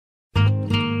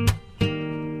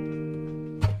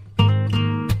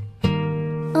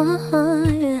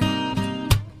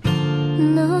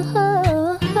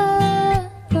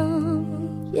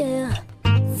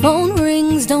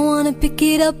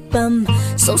it up. I'm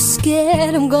so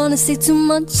scared I'm gonna say too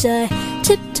much. I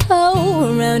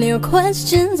tiptoe around your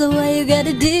questions of why you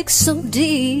gotta dig so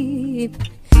deep.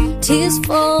 Tears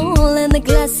fall and the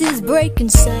glasses break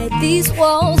inside these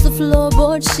walls, the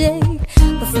floorboards shake.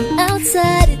 But from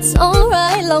outside it's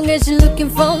alright, long as you're looking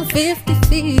from 50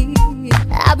 feet.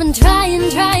 I've been trying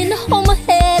to hold my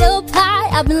head up high.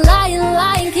 I've been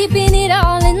lying, keeping it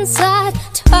all inside.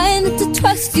 Trying not to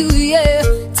trust you, yeah.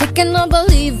 Taking another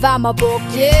leaf out my book,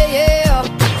 yeah.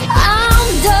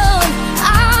 I'm done,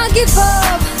 I give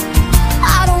up.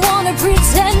 I don't wanna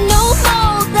pretend no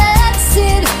more, that's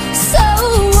it. So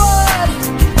what?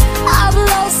 I've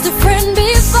lost a friend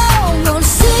before. I'm gonna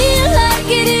say it like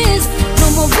it is. No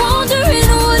more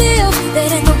wondering what if.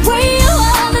 That ain't the way you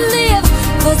wanna live.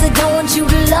 Cause I don't want you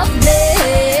to love me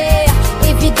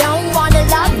if you don't wanna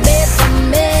love me for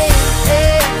me.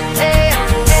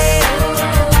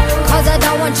 Cause I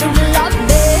don't want you to love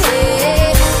me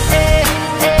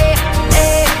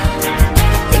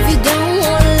if you don't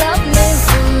wanna love me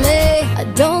for me. A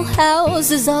dollhouse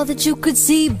is all that you could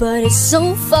see, but it's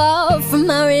so far from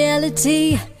my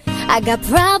reality. I got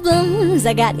problems,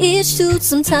 I got issues.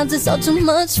 Sometimes it's all too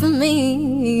much for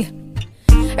me.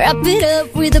 Wrap it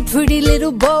up with a pretty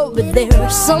little bow, but there are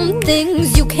some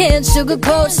things you can't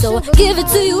sugarcoat. So I give it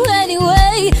to you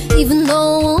anyway, even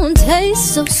though it won't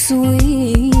taste so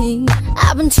sweet.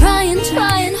 I've been trying,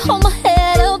 hold my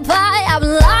head up high. I've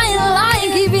been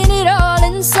lying, keeping it all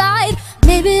inside.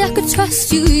 Maybe I could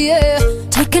trust you, yeah.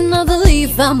 Take another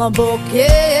leaf out my book,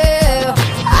 yeah.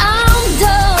 I'm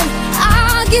done,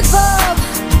 I give up.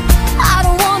 I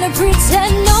don't wanna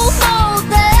pretend no more,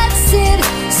 that's it.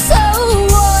 So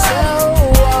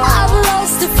I've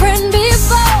lost a friend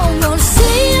before. I'm gonna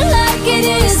say it like it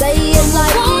is. Say it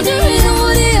like wondering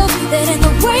what if. That ain't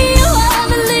the way you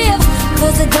wanna live.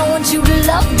 Cause I don't want you to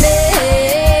love me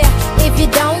if you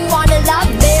don't wanna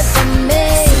love me for me.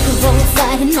 Sick of all the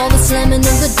fighting, all the slamming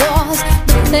of the doors.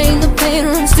 The pain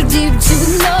runs too deep to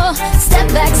ignore. Step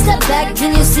back,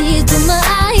 can you see it through my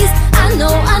eyes? I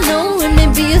know, it may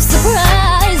be a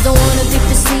surprise. Don't wanna be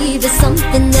perceived as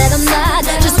something that I'm not.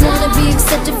 Just wanna be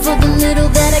accepted for the little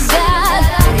that I got.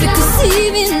 You can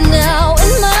see me now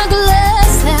in my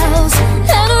glass house,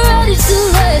 and I'm ready to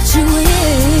let you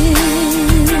in.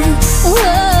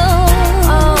 Whoa,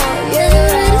 yeah,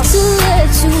 ready to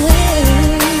let you in.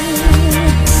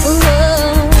 Whoa.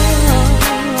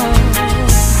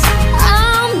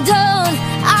 I'm done,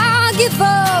 I give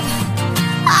up.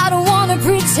 I don't wanna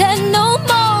pretend no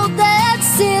more,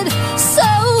 that's it. So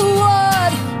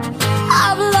what?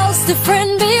 I've lost a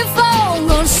friend before. I'm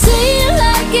gonna say it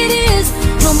like it is.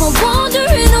 No more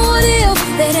wondering what if.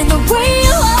 That ain't the way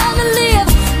you wanna live.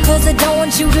 Cause I don't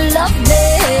want you to love me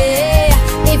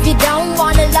if you don't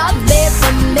wanna love me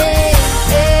for me.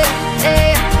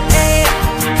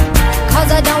 Cause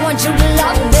I don't want you to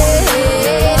love me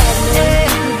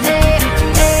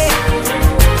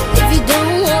if you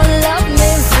don't wanna love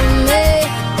me for me.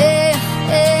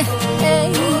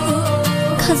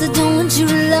 Cause I don't want you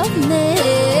to love me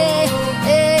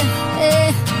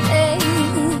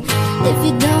if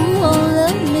you don't wanna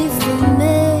love me for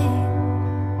me.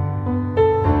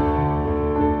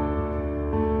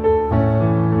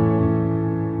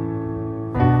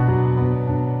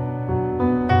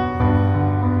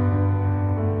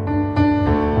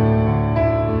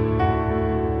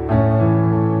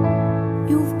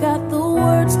 You've got the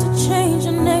words to change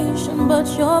a nation, but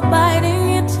you're biting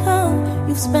your tongue.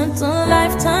 You've spent a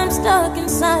lifetime stuck in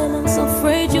silence,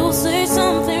 afraid you'll say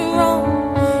something wrong.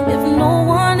 If no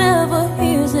one ever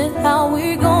hears it, how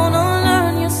we gonna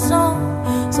learn your song?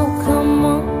 So come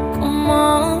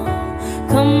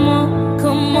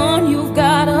on, you've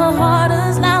got a heart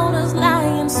as loud as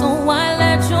lion, so why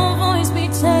let your voice be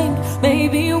tamed?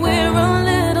 Maybe we're a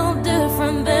little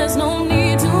different, there's no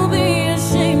need to be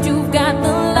ashamed. You've got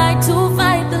the light to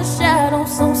fight the shadow,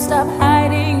 so stop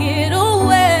hiding it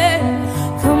away.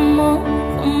 Come on,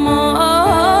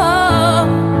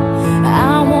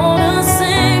 I wanna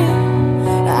sing,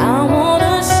 I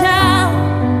wanna shout,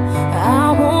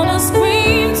 I wanna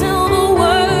scream till the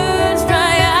words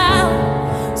dry out.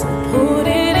 So put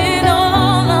it in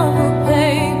all of the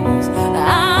papers,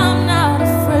 I'm not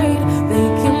afraid, they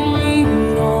can read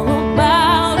all of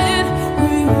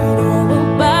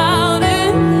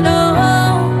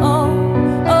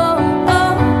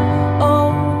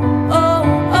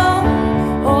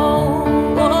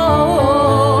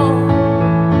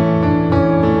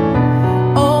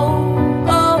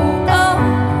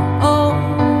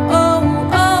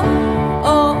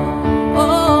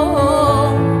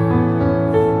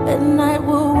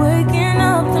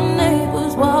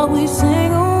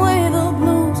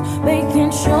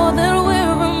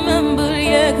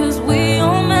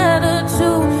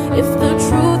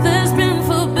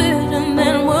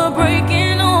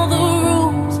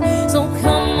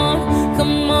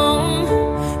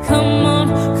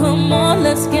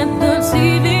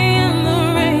TV and the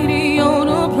radio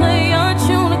to play our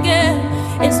tune again.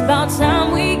 It's about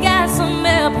time we got some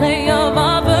airplay of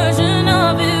our version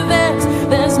of events.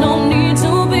 There's no need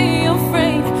to be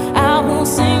afraid. I will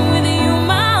sing with you,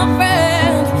 my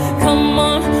friend. Come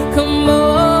on, come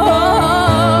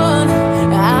on.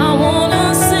 I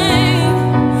wanna sing,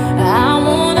 I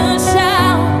wanna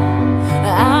shout,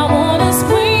 I wanna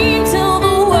scream till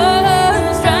the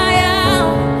words dry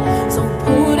out. So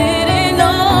put it in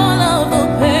all of the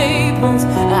papers.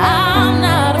 I'm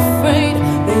not afraid.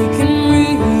 They can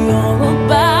read all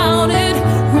about it,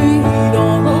 read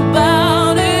all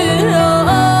about it.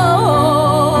 Oh,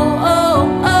 oh,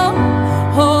 oh,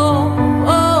 oh,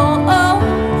 oh,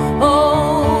 oh, oh,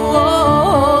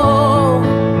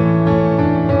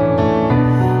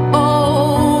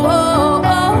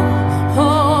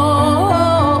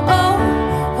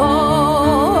 oh,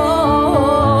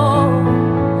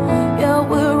 yeah,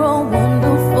 we're all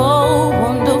wonderful,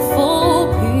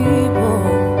 wonderful people.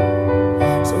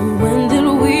 So when did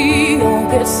we all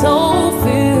get so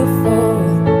fearful?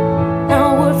 Now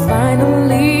we're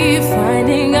finally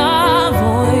finding our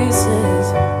voices.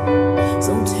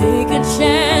 So take a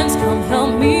chance, come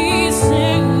help me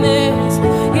sing this.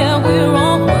 Yeah, we're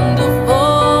all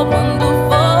wonderful,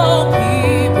 wonderful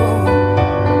people.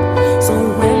 So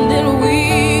when did we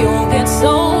all get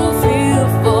so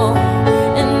fearful?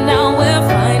 And now we're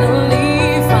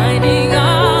finally finding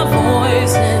our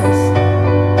voices.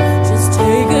 Just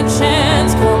take a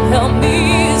chance, come help me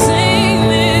sing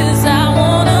this. I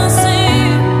wanna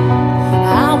sing,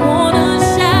 I wanna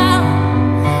shout,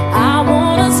 I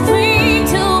wanna scream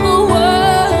till the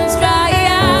words dry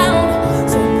out.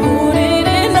 So put it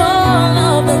in all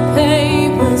of the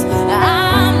papers.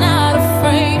 I'm not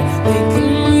afraid. They can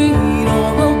read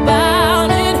all about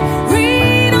it,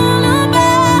 read all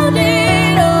about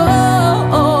it. Oh,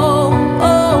 oh,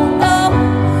 oh,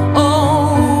 oh, oh,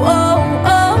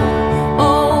 oh,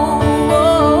 oh,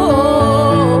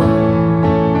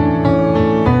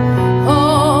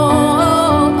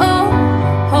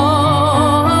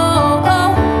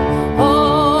 oh, oh,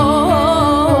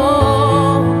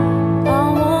 I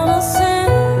wanna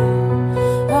sing,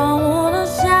 I wanna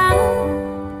shout,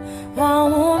 I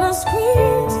wanna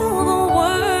scream till the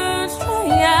words dry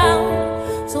out.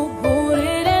 So put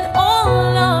it in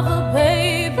all of the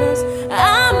papers.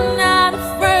 I'm not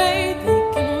afraid. They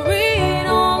can read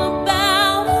all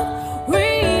about it,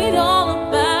 read all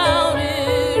about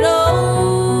it. Oh.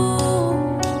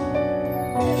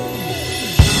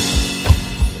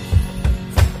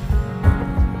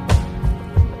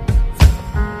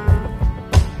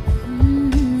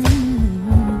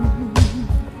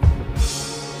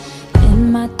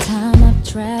 In my time I've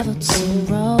traveled some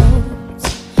roads,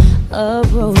 a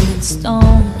rolling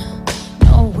stone.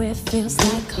 Nowhere feels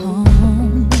like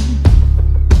home.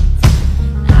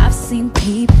 I've seen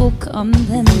people come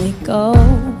then they go.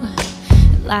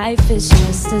 Life is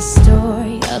just a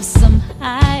story of some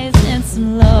highs and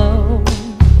some lows.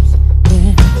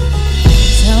 Yeah.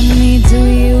 Tell me, do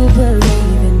you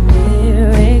believe in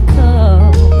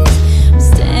miracles? I'm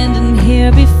standing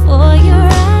here before your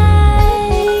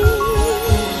eyes.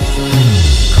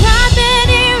 Cried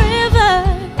many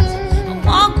rivers, I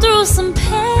walked through some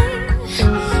pain.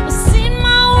 I've seen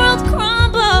my world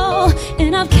crumble,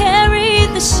 and I've carried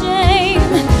the shame.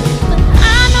 But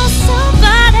I know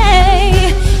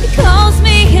somebody, he calls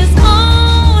me his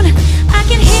own. I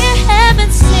can hear heaven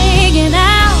singing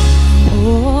out,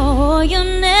 oh, you're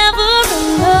never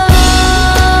alone.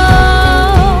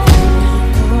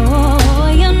 Oh,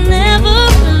 you're never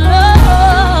alone.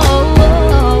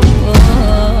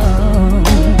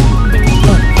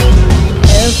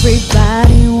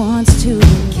 Everybody wants to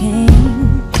be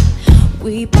king.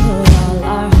 We put all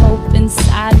our hope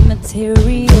inside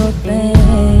material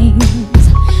things.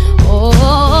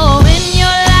 Oh, in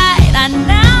your light I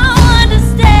now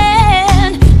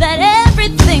understand that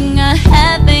everything I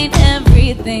have ain't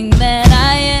everything that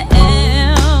I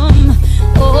am.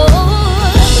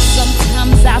 Oh, but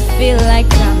sometimes I feel like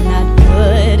I'm not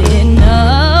good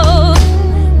enough.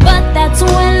 But that's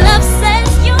when love says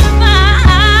you're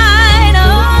mine. Oh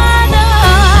no,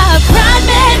 I've cried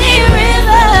many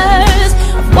rivers,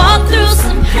 I've walked through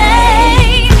some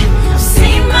pain. I've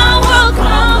seen my world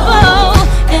crumble,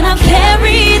 and I've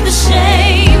carried the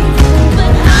shame.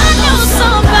 But I know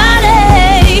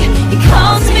somebody, he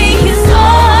calls me his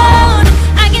own.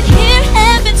 I can hear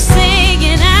heaven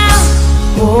singing out,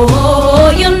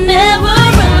 oh, you're never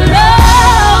alone.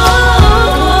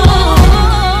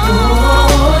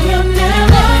 Oh, you're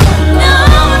never alone. No,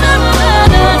 no, no, no,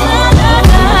 no, no,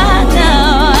 no.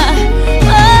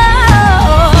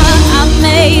 Oh, I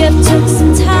may have took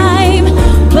some time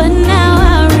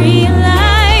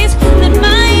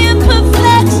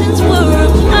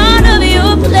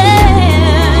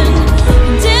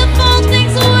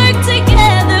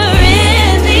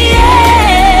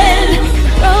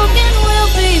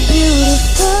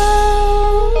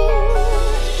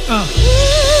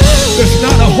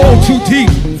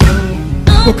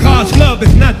Because love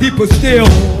is not deeper still.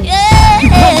 You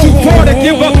come too far to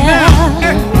give up now.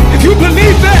 If you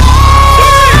believe that,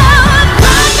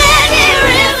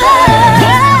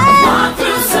 Walk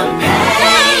through some pain.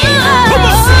 come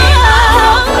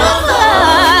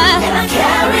on. And I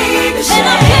carry the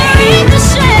shame.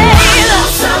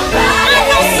 I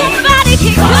know somebody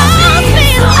can cause me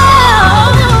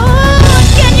love.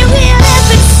 Can you hear that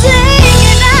been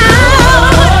singing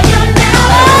out? You'll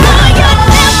never,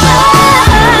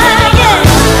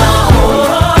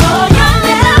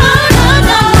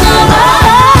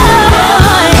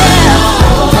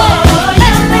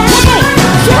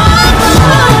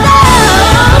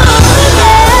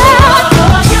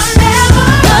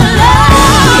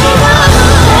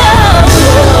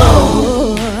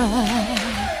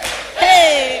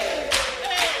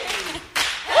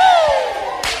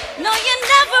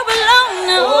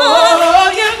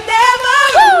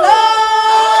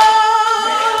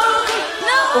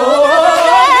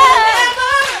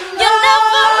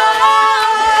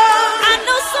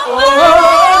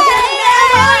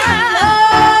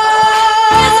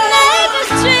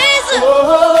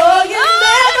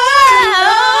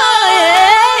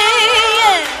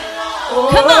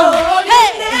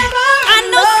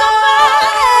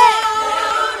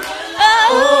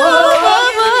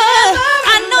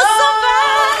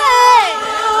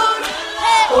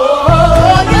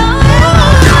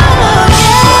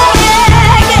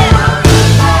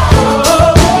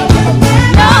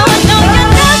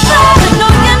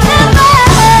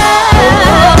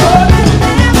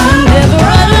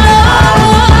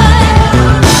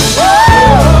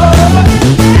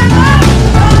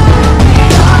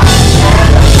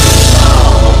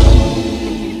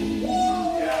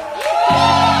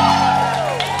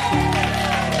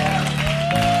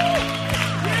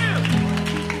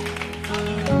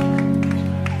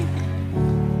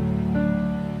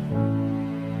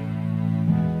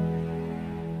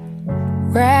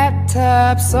 Wrapped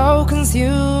up, so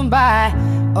consumed by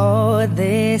all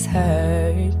this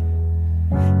hurt.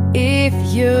 If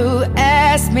you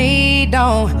ask me,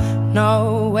 don't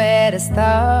know where to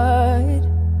start.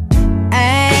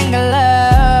 Anger,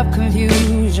 love,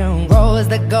 confusion, roads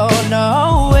that go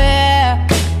nowhere.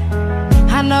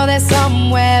 I know there's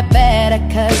somewhere better,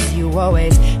 'cause you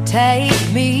always take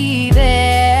me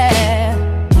there.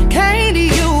 Came to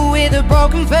you with a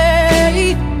broken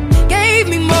faith, gave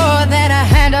me more than a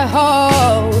hand to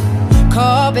hold.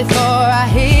 Call before I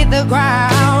hit the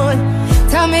ground.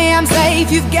 Tell me I'm safe,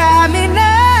 you've got me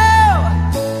now.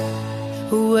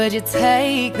 Would you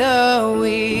take the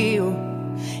wheel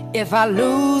if I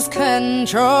lose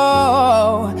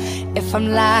control? If I'm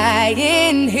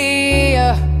lying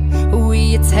here, will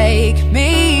you take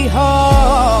me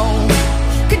home?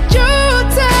 Could you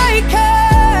take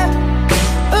care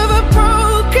of a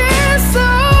broken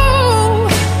soul?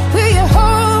 Will you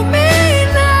hold me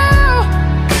now?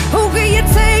 Or will you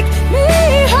take me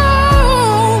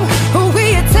home? Or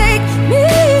will you take me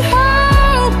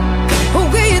home? Or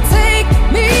will you take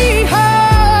me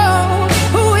home?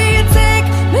 Or will you take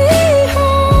me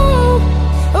home?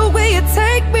 Or will you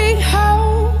take me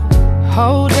home?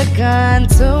 Hold a gun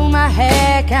to my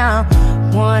head, count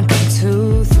 1,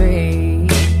 2, 3.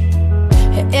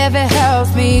 If it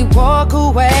helps me walk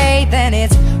away, then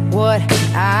it's what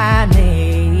I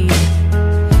need.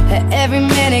 Every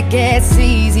minute gets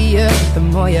easier the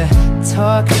more you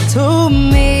talk to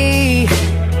me.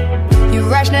 You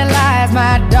rationalize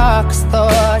my darkest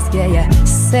thoughts, yeah, you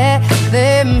set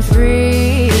them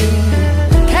free.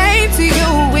 Came to you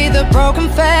with a broken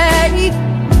faith,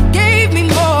 gave me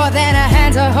more than a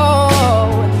hand to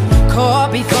hold. Caught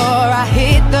before I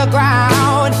hit the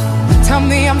ground. Tell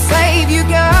me I'm safe, you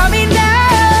got me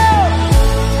now.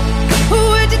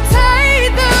 Would you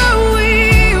take the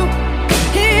wheel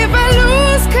if I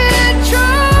lose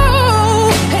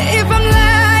control? If I'm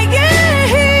lying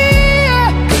here,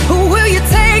 will you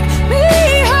take me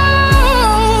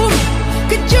home?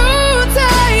 Could you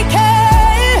take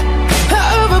care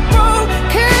of a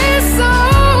broken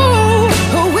soul?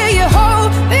 Or will you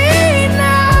hold me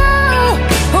now?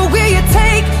 Or will you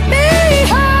take me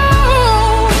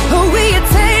home? Or will you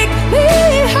take me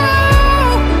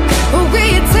home? Or will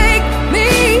you take me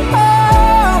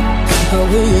home? Or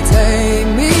will you take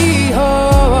me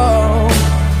home?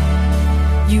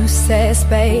 You said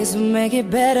space will make it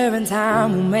better and time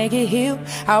will make it heal.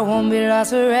 I won't be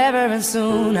lost forever and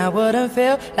soon I wouldn't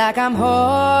feel like I'm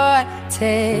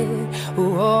haunted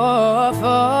or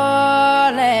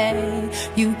falling.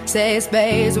 You say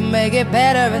space will make it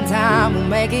better and time will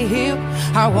make it heal.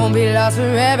 I won't be lost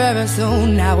forever and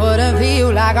soon I wouldn't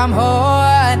feel like I'm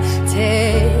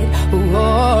haunted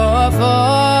or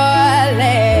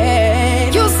falling.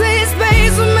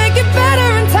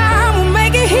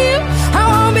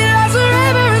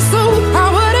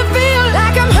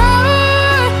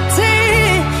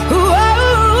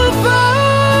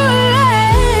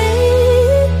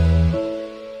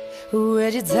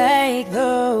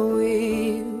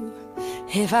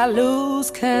 if I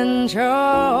lose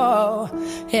control,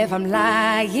 if I'm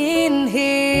lying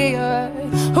here,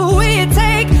 will you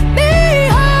take me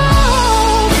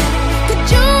home? Could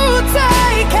you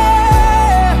take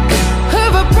care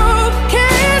of a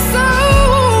broken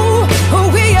soul? Or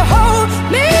will you hold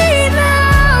me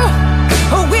now?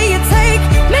 Or will you take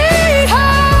me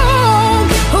home?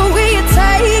 Or will you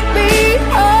take me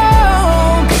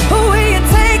home? Or will you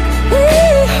take me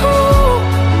home?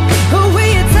 Or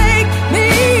will you take me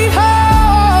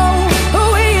home? Or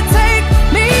will you take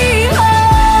me home?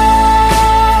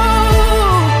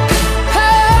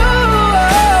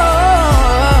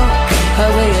 Or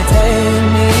will you take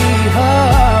me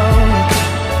home?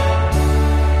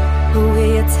 Or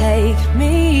will you take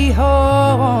me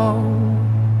home?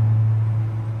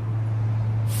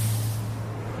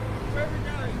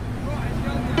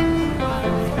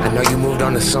 I know you moved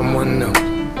on to someone new.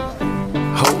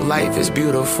 Whole life is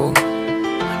beautiful.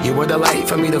 You were the light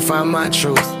for me to find my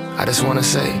truth. I just wanna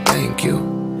say thank you.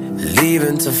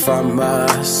 Leaving to find my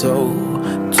soul.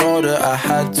 Told her I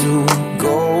had to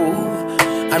go.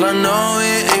 And I know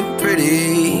it ain't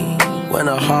pretty when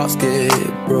our hearts get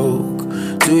broke.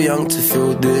 Too young to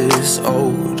feel this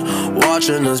old,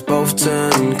 watching us both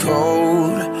turn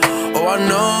cold. Oh, I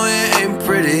know it ain't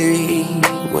pretty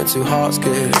when two hearts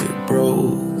get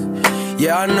broke.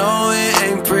 Yeah, I know it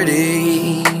ain't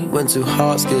pretty when two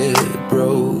hearts get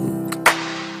broke.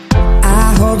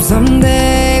 I hope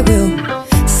someday we'll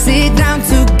sit down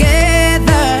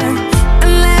together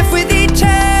and laugh with each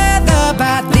other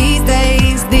about these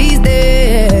days, these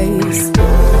days.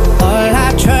 All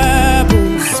our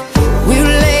troubles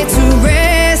we'll lay to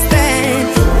rest, and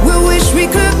we wish we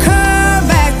could come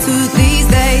back to these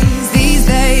days, these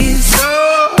days.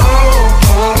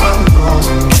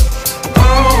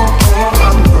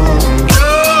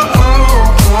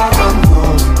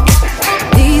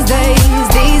 These days,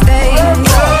 these days.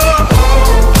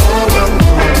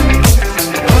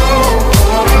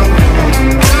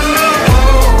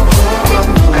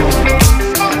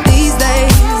 These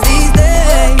days, these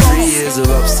days. 3 years of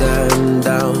ups and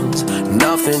downs,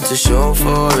 nothing to show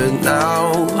for it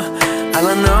now. And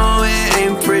I know it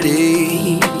ain't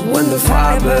pretty when the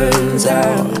fire burns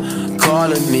out.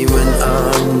 Calling me when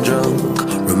I'm drunk,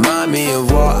 remind me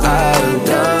of what I've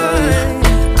done.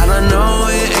 And I know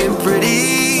it ain't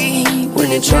pretty when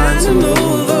you're trying to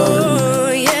move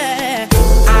on. Yeah.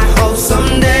 I hope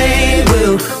someday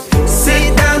we'll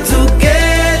sit down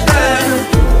together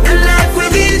and laugh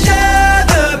with each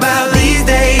other about these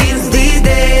days, these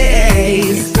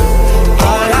days.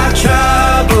 All our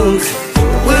troubles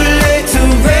we'll lay to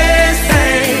rest,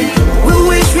 and we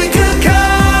wish we could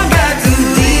come back to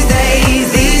these days,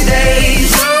 these days.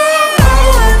 Oh,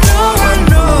 I know, I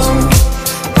know.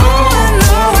 Oh, I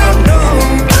know, I know.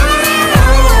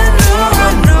 Oh, I know,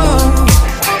 I know.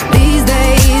 These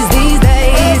days, these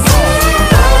days.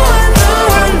 Oh, I know,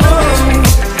 I know.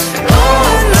 Oh,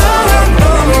 I know, I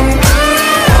know.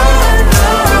 Oh, I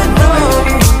know, I know.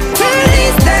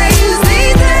 These days,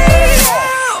 these days.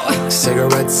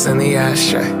 Cigarettes in the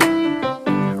ashtray,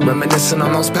 reminiscing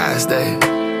on those past days.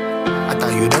 I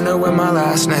thought you didn't know my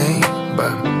last name,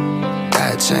 but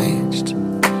that changed.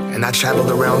 And I traveled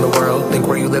around the world, think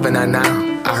where you living at now.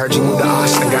 I heard you moved to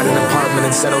Austin, got an apartment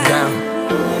and settled down.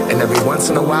 And every once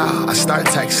in a while, I start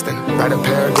texting, write a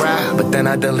paragraph, but then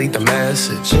I delete the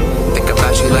message. Think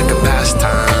about you like a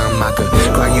pastime. I could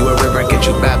cry you a river and get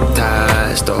you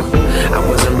baptized. Or I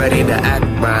wasn't ready to act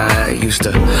right. Used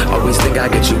to always think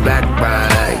I'd get you back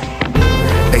right.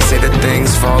 They say that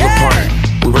things fall apart.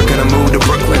 We were gonna move to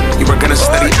Brooklyn, you were gonna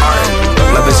study art.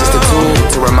 Love is just a tool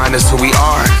to remind us who we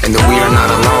are, and that we are not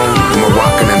alone when we're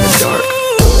walking in the dark.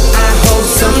 I hope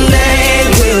someday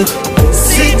we'll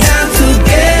sit down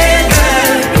together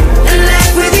and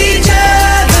laugh with each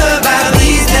other about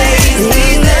these days,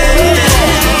 these days.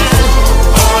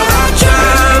 All our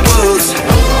troubles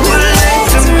we'll lay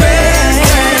to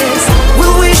rest. We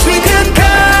wish we could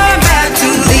come back to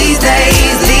these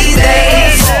days, these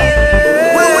days.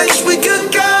 We wish we could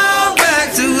come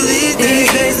back to these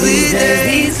days, these days,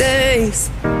 these days.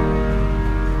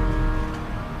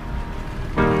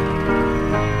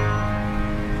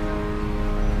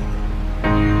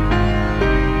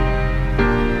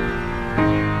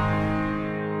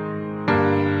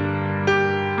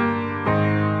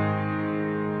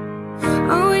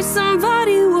 I wish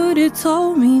somebody would've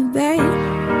told me, babe,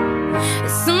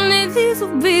 that someday these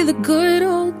will be the good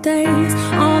old days.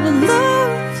 All the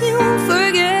love you won't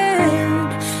forget,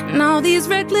 and all these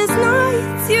reckless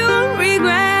nights you won't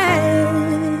regret.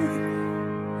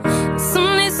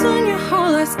 Someday soon your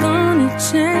whole life's gonna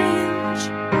change.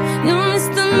 You'll miss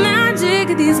the magic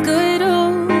of these good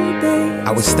old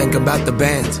I was thinking about the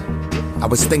band, I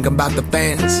was thinking about the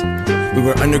fans. We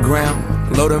were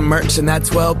underground, loading merch in that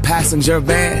 12-passenger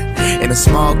van, in a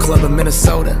small club in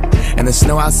Minnesota, and the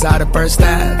snow outside of First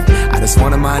Ave. I just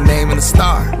wanted my name in a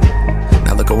star.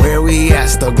 Now look at where we at,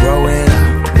 still growing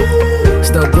up,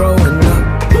 still growing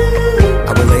up.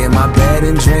 I would lay in my bed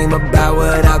and dream about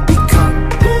what I've become.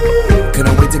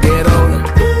 Couldn't wait to get older,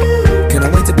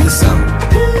 couldn't wait to be some.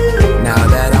 Now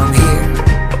that I'm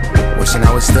here, wishing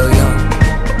I was still young.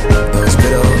 Those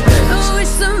good old days. I wish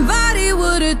somebody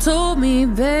would've told me,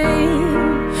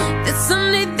 babe, that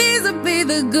someday these would be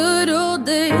the good old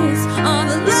days. All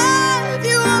the love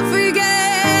you won't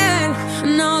forget,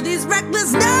 and all these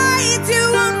reckless nights you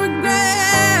won't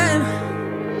regret.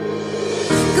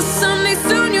 Cause someday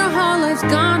soon your whole life's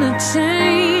gonna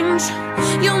change.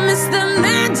 You'll miss the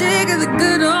magic of the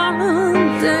good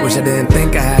old days. Wish I didn't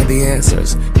think I had the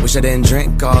answers. Wish I didn't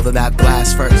drink all of that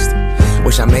blast first.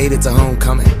 Wish I made it to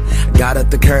homecoming, got up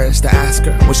the courage to ask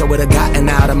her. Wish I would've gotten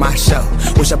out of my shell.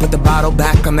 Wish I put the bottle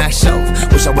back on that shelf.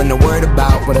 Wish I wouldn't have worried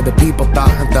about what other people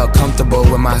thought and felt comfortable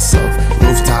with myself.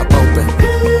 Rooftop open,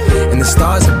 and the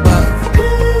stars above.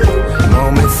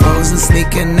 Moment frozen,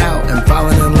 sneaking out and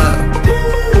falling in love.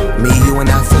 Me, you, and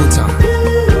that futon,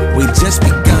 we just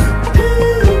begun.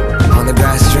 On the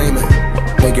grass dreaming,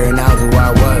 figuring out who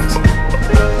I was.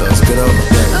 Those good old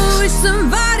days. I wish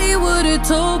somebody would've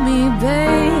told me,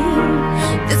 babe,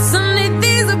 that someday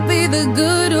these would be the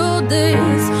good old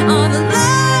days. All the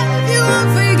love you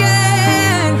won't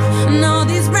forget, and all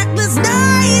these reckless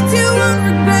nights you won't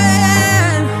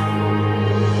regret.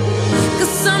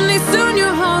 Cause someday soon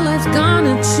your whole life's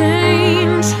gonna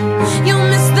change. You'll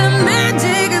miss the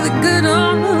magic of the good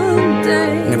old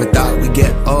days. Never thought we'd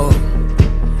get old.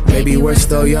 Maybe we're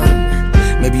still young.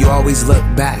 Maybe you always look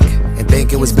back and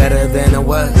think it was better than it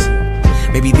was.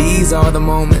 Maybe these are the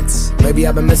moments. Maybe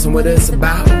I've been missing what it's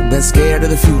about. Been scared of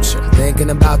the future, thinking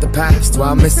about the past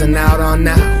while missing out on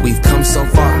now. We've come so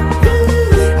far,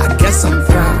 I guess I'm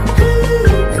proud.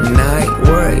 And I ain't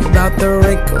worried about the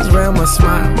wrinkles around my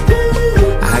smile.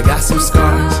 I got some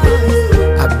scars,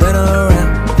 I've been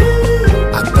around.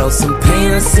 I felt some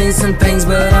pain, I've seen some things,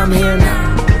 but I'm here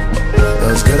now.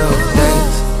 Those good old days.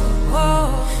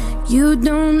 You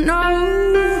don't know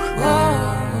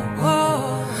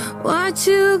what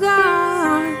you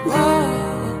got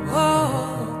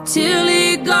till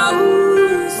it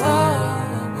goes,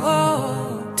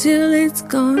 till it's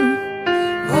gone.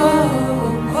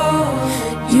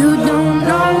 You don't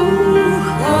know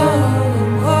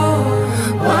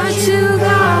what you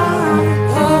got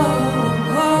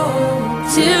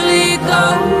till it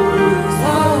goes,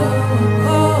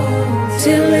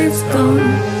 till it's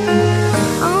gone.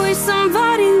 I wish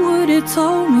somebody would've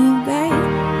told me,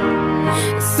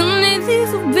 babe, someday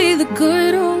these will be the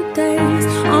good old days.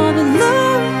 All the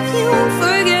love you won't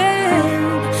forget,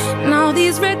 and all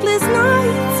these reckless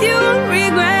nights you won't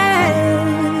regret.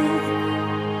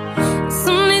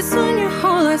 Someday soon your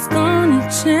whole life's gonna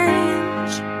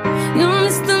change. You'll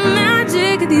miss the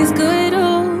magic of these good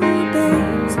old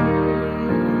days.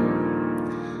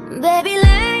 Baby,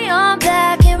 lay your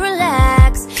back and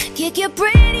relax. Kick your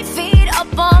pretty feet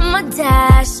up on my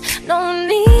dash. No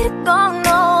need to go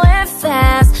nowhere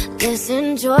fast. Just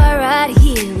enjoy right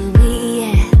here with me,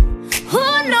 yeah. Who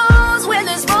knows where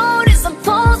this road is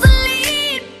supposed to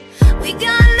lead? We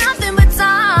got nothing but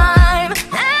time.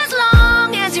 As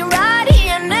long as you're right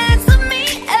here next to me,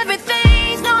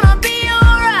 everything's gonna be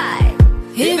alright.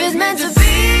 If it's meant to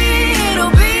be,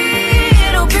 it'll be,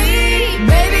 it'll be.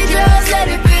 Baby, just let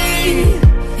it be.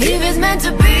 If it's meant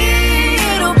to be,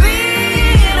 it'll be,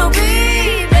 it'll be.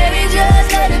 Baby, just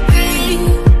let it be.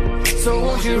 So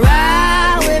won't you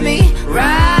ride with me,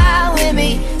 ride with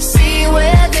me, see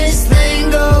where this thing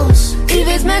goes. If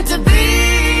it's meant to be,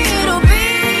 it'll be,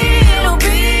 it'll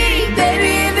be.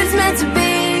 Baby, if it's meant to be.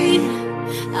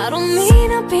 I don't mean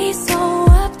to be so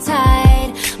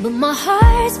uptight, but my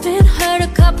heart's been hurt a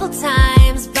couple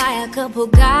times by a couple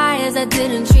guys that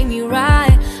didn't treat me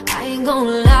right. I ain't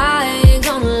gonna lie, I ain't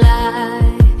gonna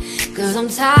lie. Cause I'm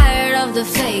tired of the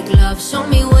fake love. Show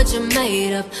me what you're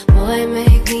made of. Boy,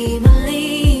 make me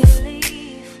believe.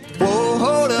 Whoa,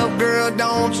 hold up, girl,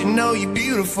 don't you know you're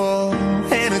beautiful?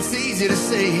 And it's easy to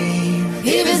see.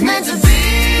 If it's meant to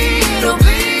be, it'll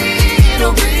be,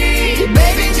 it'll be.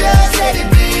 Baby, just let it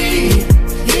be.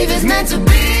 If it's meant to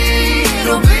be,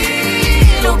 it'll be,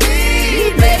 it'll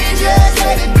be. Baby, just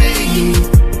let it be.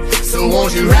 So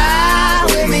won't you ride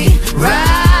with me,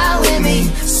 ride with me,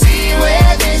 see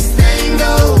where this thing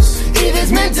goes. If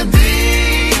it's meant to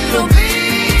be, it'll be,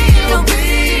 it'll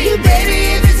be. Baby,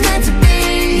 if it's meant to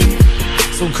be.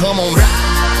 So come on,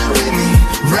 ride with me,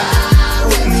 ride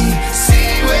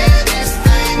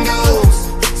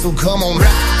come on,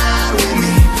 ride with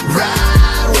me,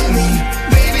 ride with me.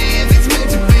 Baby, if it's meant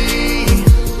to be,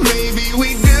 maybe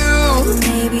we do,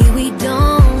 maybe we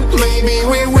don't, maybe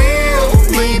we will,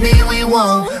 maybe we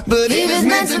won't. But if it's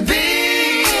meant to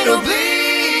be, it'll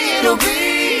be, it'll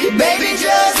be. Baby,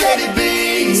 just let it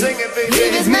be. Sing it, baby.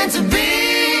 If it's meant to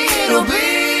be, it'll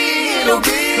be, it'll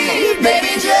be.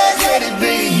 Baby, just let it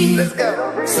be. Let's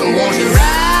go. So won't you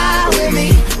ride with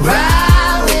me,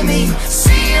 ride with me,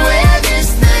 see where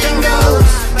this thing goes.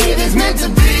 If it's meant to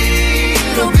be,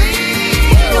 it'll be,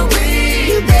 it'll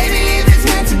be. Baby, if it's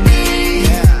meant to be,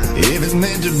 if it's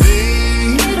meant to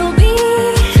be, it'll be,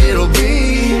 it'll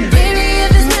be. Baby,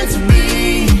 if it's meant to be,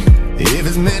 if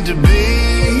it's meant to be,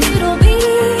 it'll be,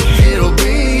 it'll be.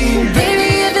 Baby,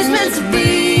 if it's meant to be.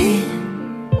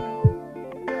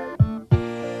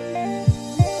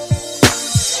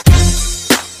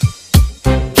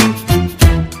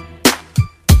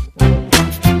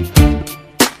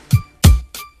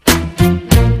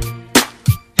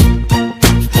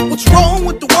 What's wrong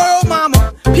with the world,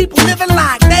 mama? People living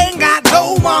like they ain't got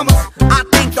no mamas. I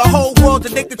think the whole world's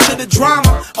addicted to the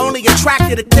drama, only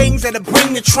attracted to things that'll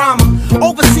bring the trauma.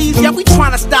 Overseas, yeah, we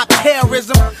trying to stop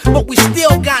terrorism, but we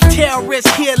still got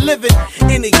terrorists here living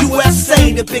in the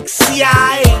USA, the big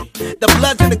CIA, the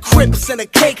Bloods and the Crips and the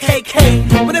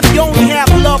KKK. But if you only have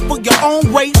love for your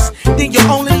own race, then you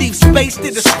only leave space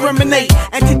to discriminate,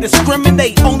 and to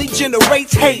discriminate only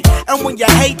generates hate. And when you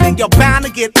hate, then you're bound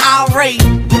to get irate.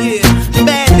 Yeah,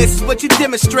 madness is what you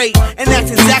demonstrate, and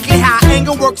that's exactly how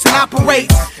anger works and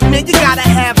operates. Man, you gotta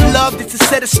have love just to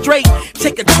set it straight.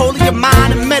 Take control of your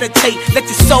mind and meditate. Let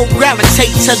your soul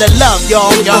gravitate to the love,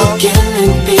 y'all. People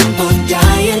killing, people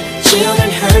dying,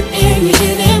 children hurt and you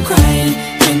hear them crying.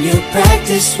 When you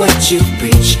practice what you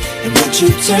preach and what you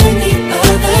turn the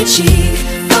other cheek.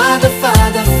 Father,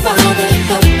 Father, Father,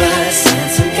 help us,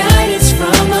 send some guidance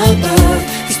from above.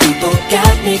 These people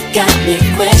got me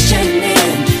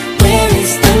questioning, where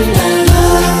is the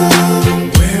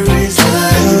love? Where is the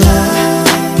love?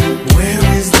 Where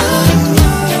is the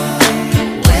love?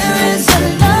 Where is the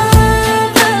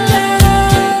love?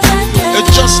 It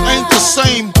just ain't the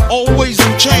same, always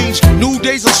in change. New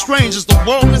days are strange, is the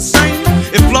world insane?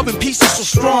 If love and peace is so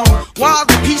strong, why are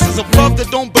the pieces of love that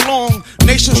don't belong?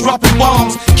 Nations dropping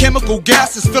bombs, chemical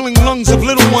gases filling lungs of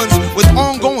little ones with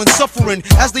ongoing suffering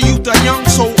as the youth are young.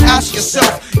 So ask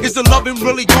yourself, is the loving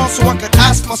really gone? So I could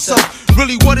ask myself,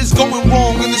 really what is going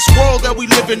wrong in this world that we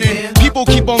living in? People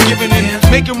keep on giving in,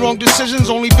 making wrong decisions,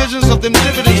 only visions of them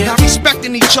dividends. Not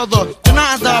respecting each other,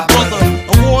 denying thy brother.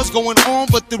 A war's going on,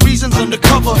 but the reason's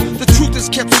undercover. The truth is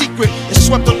kept secret, it's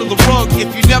swept under the rug.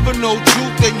 If you never know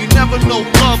truth, then you never know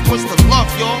love. What's the love,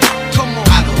 y'all? Come on,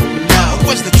 I don't know.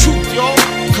 What's the truth, y'all?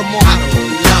 Come on, I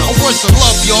don't know. Where's the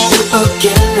love, y'all? People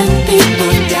killing,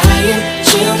 people dying,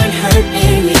 children hurt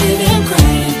and you hear them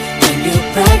crying. When you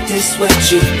practice what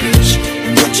you preach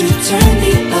and what you turn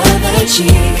the other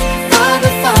cheek.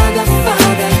 Father, Father,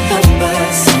 Father, help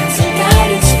us, send some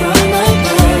guidance from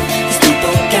above. These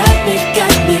people got me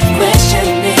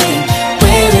questioning,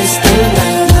 where is the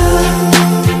love?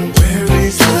 Where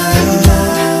is the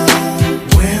love?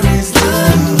 Where is the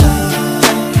love?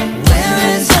 Where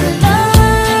is the love?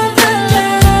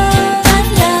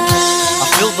 I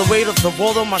feel the weight of the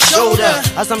world on my shoulder.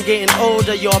 As I'm getting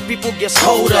older, your people get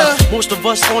colder. Most of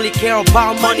us only care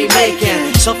about money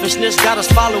making. Selfishness got us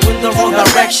following the wrong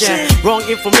direction. Wrong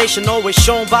information always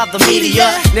shown by the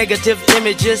media. Negative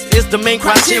images is the main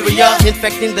criteria,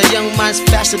 infecting the young minds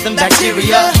faster than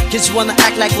bacteria. Kids wanna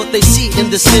act like what they see in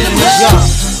the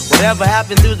cinemas. Whatever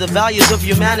happened to the values of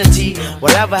humanity?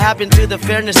 Whatever happened to the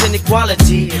fairness and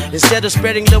equality? Instead of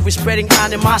spreading love, we're spreading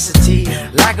animosity.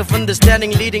 Lack of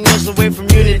understanding leading us away from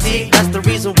unity. That's the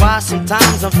reason why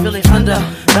sometimes I'm feeling under.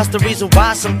 That's the reason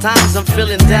why sometimes I'm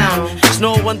feeling down. It's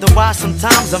no wonder why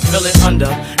sometimes I'm feeling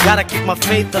under. Gotta keep my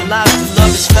faith alive till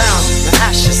love is found. Now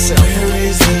ask yourself, where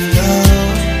is the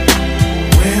love?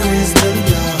 Where is the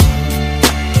love?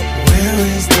 Where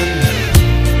is the love?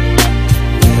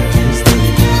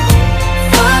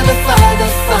 Father, Father,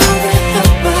 Father,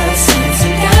 help us, send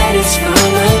some guidance from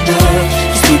above.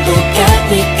 These people got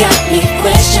me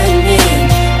questioning,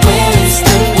 where is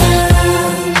the love?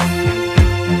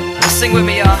 sing with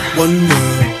me, y'all. One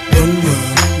world,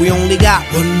 we only got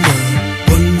one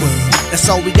world, that's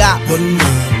all we got. One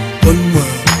world,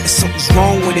 and something's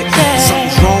wrong with it,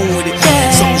 something's wrong with it,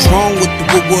 something's wrong with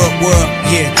the world,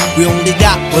 yeah. We only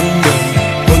got one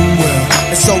world,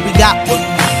 that's all we got. One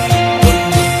world.